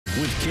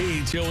With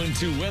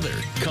KHON2 weather,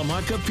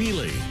 Kamaka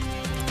Pili.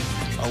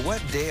 A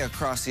wet day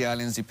across the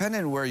islands,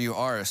 depending on where you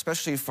are,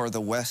 especially for the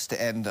west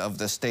end of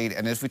the state.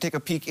 And if we take a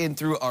peek in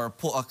through our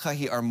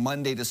Po'akahi, our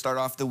Monday to start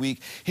off the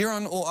week, here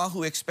on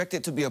Oahu, expect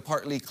it to be a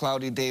partly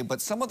cloudy day, but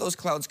some of those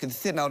clouds can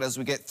thin out as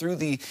we get through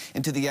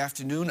into the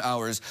afternoon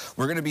hours.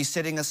 We're going to be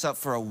setting us up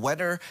for a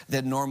wetter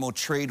than normal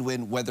trade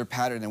wind weather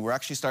pattern, and we're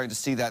actually starting to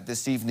see that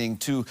this evening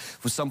too,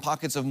 with some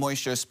pockets of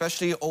moisture,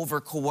 especially over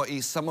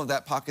Kauai. Some of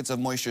that pockets of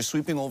moisture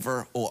sweeping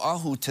over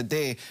Oahu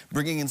today,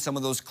 bringing in some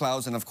of those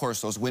clouds and, of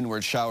course, those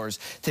windward showers.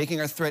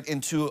 Taking our threat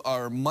into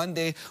our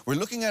Monday, we're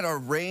looking at our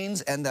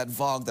rains and that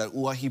fog, that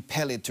uahi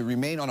pele, to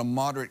remain on a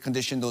moderate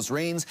condition. Those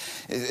rains,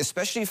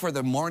 especially for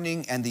the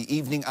morning and the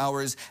evening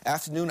hours,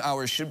 afternoon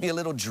hours, should be a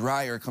little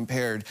drier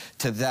compared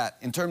to that.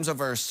 In terms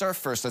of our surf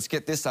first, let's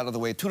get this out of the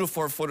way. 2 to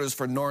 4 footers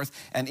for north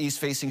and east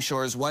facing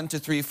shores, 1 to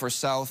 3 for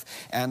south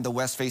and the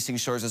west facing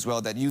shores as well.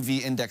 That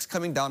UV index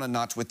coming down a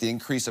notch with the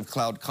increase of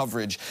cloud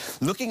coverage.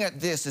 Looking at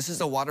this is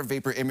the water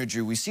vapor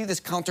imagery. We see this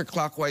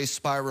counterclockwise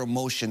spiral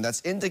motion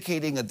that's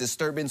indicating a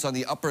disturbance on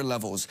the upper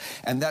levels,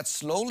 and that's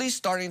slowly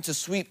starting to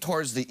sweep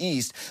towards the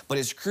east, but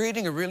it's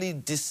creating a really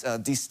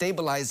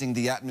destabilizing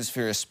the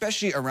atmosphere,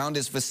 especially around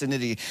its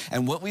vicinity.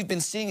 And what we've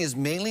been seeing is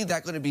mainly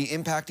that going to be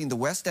impacting the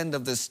west end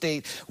of the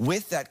state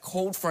with that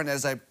cold front.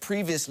 As I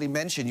previously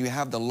mentioned, you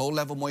have the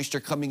low-level moisture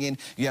coming in,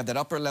 you have that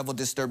upper-level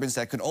disturbance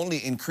that could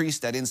only increase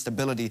that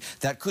instability.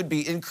 That could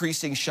be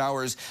increasing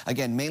showers,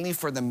 again, mainly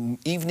for the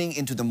evening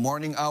into the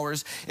morning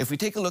hours. If we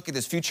take a look at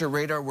this future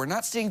radar, we're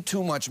not seeing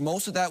too much.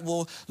 Most of that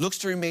looks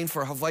to remain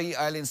for Hawaii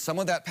Island, some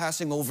of that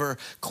passing over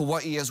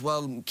Kauai as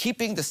well,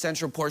 keeping the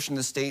central portion of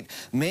the state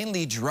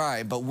mainly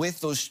dry, but with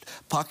those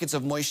pockets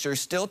of moisture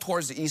still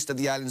towards the east of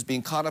the islands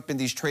being caught up in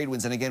these trade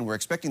winds. And again, we're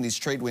expecting these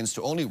trade winds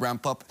to only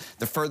ramp up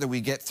the further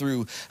we get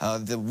through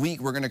the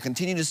week. We're going to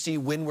continue to see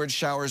windward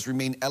showers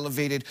remain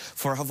elevated.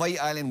 For Hawaii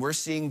Island, we're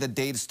seeing the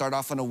day to start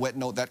off on a wet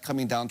note, that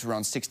coming down to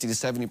around 60 to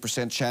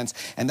 70% chance,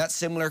 and that's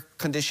similar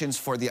conditions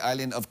for the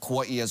island of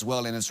Kauai as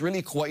well. And it's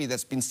really Kauai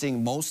that's been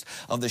seeing most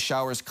of the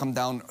showers come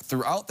down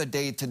throughout the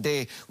day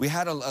today. We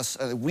had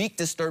a weak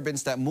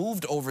disturbance that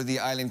moved over the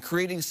island,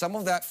 creating some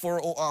of that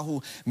for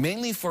Oahu,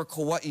 mainly for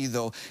Kauai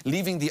though,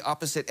 leaving the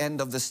opposite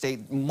end of the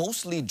state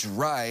mostly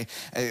dry.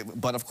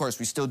 But of course,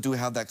 we still do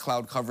have that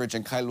cloud coverage,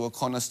 and Kailua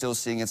Kona still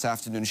seeing its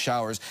afternoon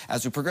showers.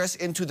 As we progress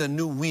into the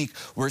new week,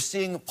 we're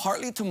seeing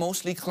partly to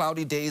mostly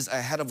cloudy days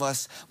ahead of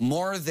us,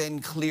 more than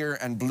clear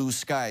and blue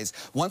skies.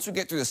 Once we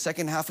get through the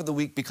second half of the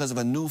week, because of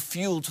a new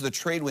fuel to the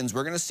trade winds,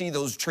 we're going to see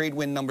those trade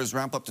wind numbers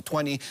ramp up to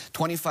 20,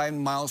 25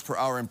 miles per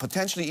hour, and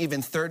potentially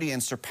even 30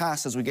 and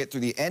surpass as we get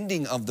through the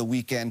ending of the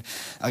weekend.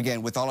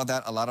 Again, with all of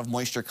that, a lot of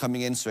moisture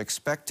coming in, so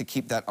expect to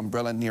keep that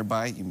umbrella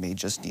nearby. You may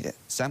just need it.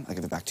 Sam, I'll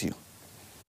give it back to you.